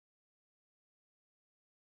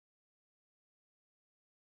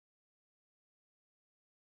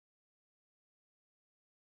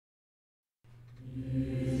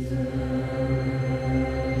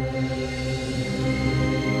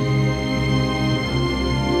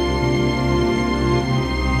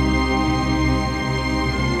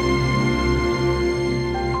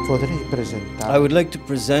I would like to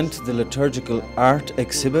present the Liturgical Art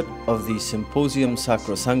Exhibit of the Symposium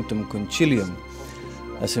Sacrosanctum Concilum,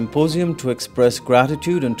 a symposium to express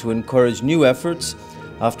gratitude and to encourage new efforts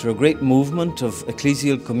after a great movement of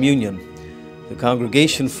ecclesial communion. The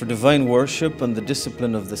Congregation for Divine Worship and the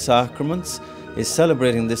Discipline of the Sacraments is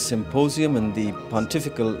celebrating this symposium in the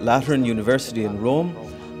Pontifical Lateran University in Rome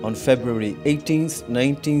on February 18th,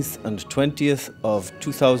 19th and 20th of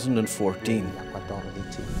 2014.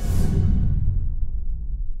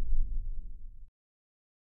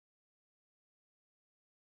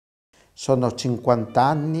 Sono 50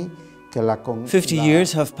 anni che la 50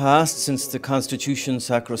 years have passed since the Constitution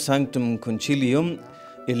Sacrosanctum Concilum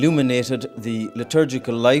illuminated the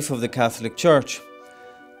liturgical life of the Catholic Church.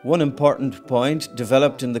 One important point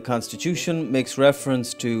developed in the Constitution makes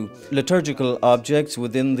reference to liturgical objects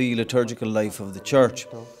within the liturgical life of the Church.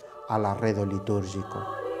 All'arredo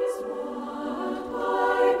liturgico.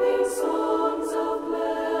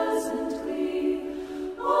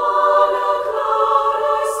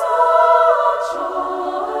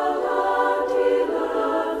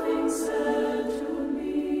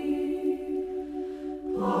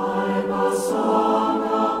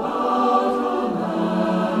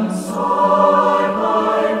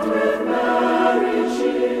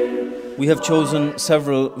 We have chosen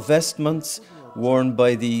several vestments worn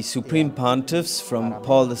by the Supreme Pontiffs from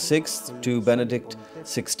Paul VI to Benedict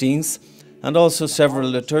XVI, and also several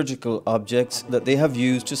liturgical objects that they have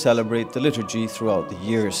used to celebrate the liturgy throughout the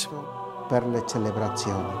years. Per le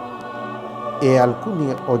celebrazioni e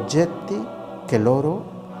alcuni oggetti che loro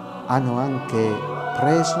hanno anche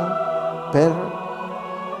preso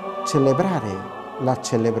per celebrare la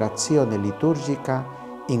celebrazione liturgica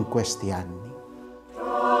in questi anni.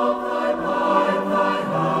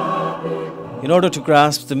 In order to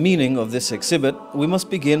grasp the meaning of this exhibit, we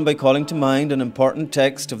must begin by calling to mind an important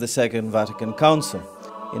text of the Second Vatican Council.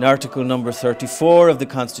 In Article number 34 of the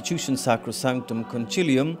Constitution Sacrosanctum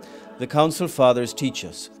Concilium, the Council Fathers teach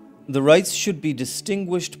us, the rites should be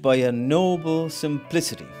distinguished by a noble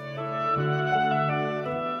simplicity.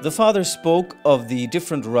 The Fathers spoke of the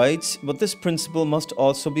different rites, but this principle must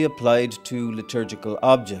also be applied to liturgical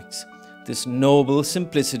objects. This noble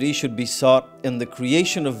simplicity should be sought in the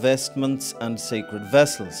creation of vestments and sacred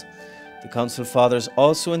vessels. The Council Fathers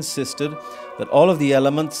also insisted that all of the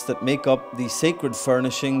elements that make up the sacred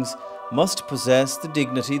furnishings must possess the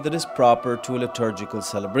dignity that is proper to a liturgical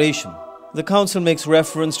celebration. The Council makes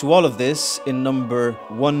reference to all of this in number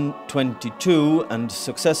 122 and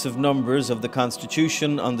successive numbers of the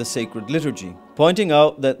Constitution on the Sacred Liturgy, pointing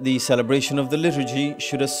out that the celebration of the liturgy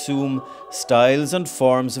should assume styles and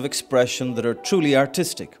forms of expression that are truly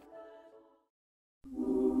artistic.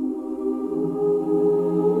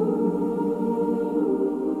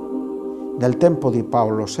 Nel tempo di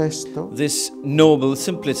Paolo VI, this noble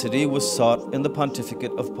simplicity was sought in the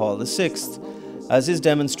pontificate of Paul VI, as is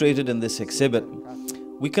demonstrated in this exhibit.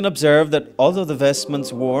 We can observe that although the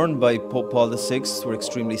vestments worn by Pope Paul VI were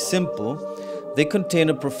extremely simple, they contain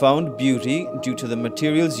a profound beauty due to the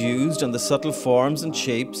materials used and the subtle forms and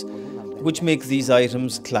shapes which make these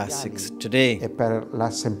items classics today. E per la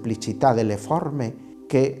semplicità delle forme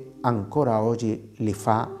che ancora oggi li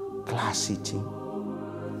fa classici.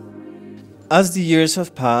 As the years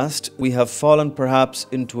have passed, we have fallen perhaps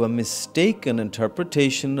into a mistaken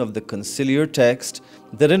interpretation of the conciliar text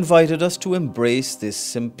that invited us to embrace this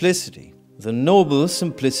simplicity. The noble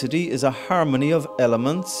simplicity is a harmony of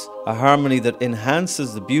elements, a harmony that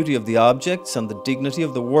enhances the beauty of the objects and the dignity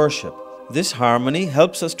of the worship. This harmony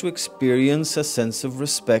helps us to experience a sense of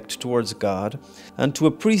respect towards God and to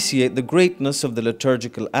appreciate the greatness of the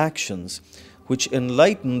liturgical actions, which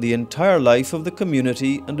enlighten the entire life of the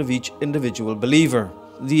community and of each individual believer.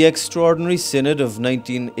 The Extraordinary Synod of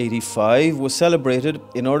 1985 was celebrated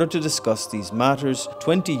in order to discuss these matters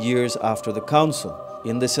 20 years after the Council.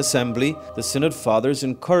 In this assembly, the Synod Fathers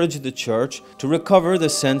encouraged the Church to recover the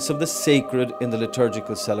sense of the sacred in the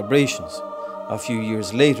liturgical celebrations. A few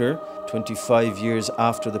years later, 25 years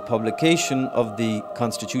after the publication of the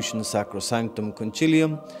Constitution Sacrosanctum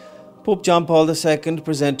Concilium, Pope John Paul II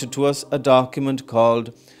presented to us a document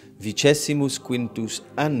called Vicesimus Quintus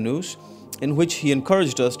Annus, in which he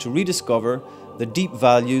encouraged us to rediscover the deep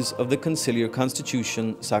values of the conciliar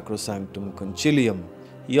Constitution Sacrosanctum Concilium.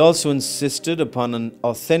 He also insisted upon an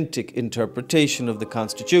authentic interpretation of the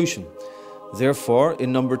Constitution. Therefore,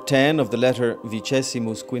 in number 10 of the letter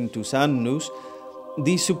Vicesimus Quintus Annus,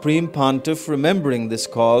 the Supreme Pontiff, remembering this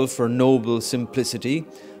call for noble simplicity,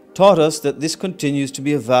 taught us that this continues to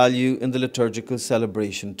be a value in the liturgical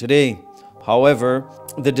celebration today. However,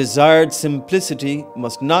 the desired simplicity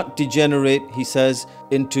must not degenerate, he says,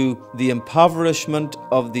 into the impoverishment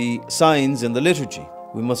of the signs in the liturgy.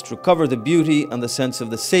 We must recover the beauty and the sense of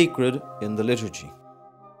the sacred in the liturgy.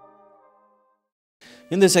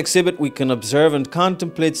 In this exhibit, we can observe and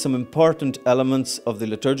contemplate some important elements of the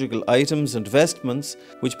liturgical items and vestments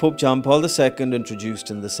which Pope John Paul II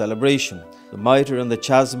introduced in the celebration. The mitre and the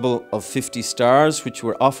chasuble of 50 stars, which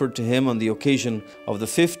were offered to him on the occasion of the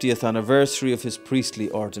 50th anniversary of his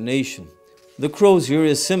priestly ordination. The crozier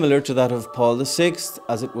is similar to that of Paul VI,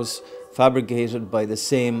 as it was fabricated by the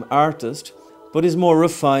same artist, but is more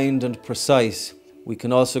refined and precise. We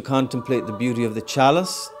can also contemplate the beauty of the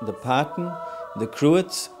chalice, the paten, the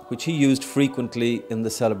cruets, which he used frequently in the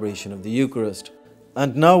celebration of the Eucharist.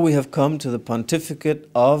 And now we have come to the pontificate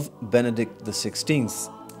of Benedict XVI.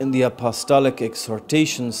 In the apostolic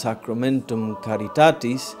exhortation Sacramentum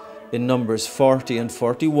Caritatis, in Numbers 40 and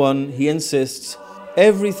 41, he insists,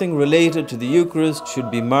 everything related to the Eucharist should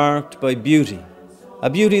be marked by beauty, a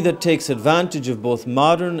beauty that takes advantage of both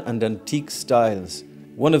modern and antique styles.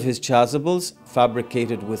 One of his chasubles,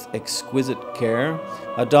 fabricated with exquisite care,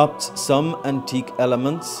 adopts some antique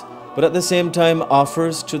elements, but at the same time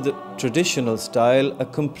offers to the traditional style a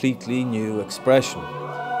completely new expression.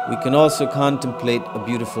 We can also contemplate a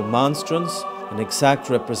beautiful monstrance, an exact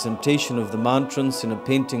representation of the monstrance in a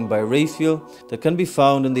painting by Raphael that can be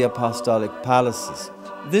found in the apostolic palaces.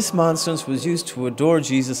 This monstrance was used to adore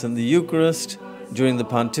Jesus in the Eucharist during the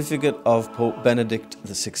pontificate of Pope Benedict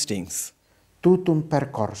XVI.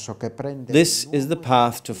 This is the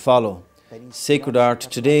path to follow. Sacred art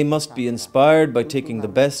today must be inspired by taking the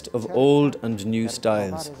best of old and new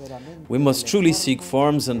styles. We must truly seek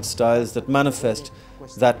forms and styles that manifest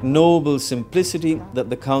that noble simplicity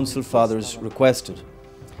that the Council Fathers requested.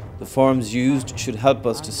 The forms used should help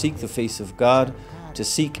us to seek the face of God, to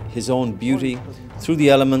seek His own beauty through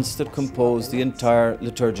the elements that compose the entire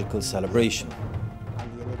liturgical celebration.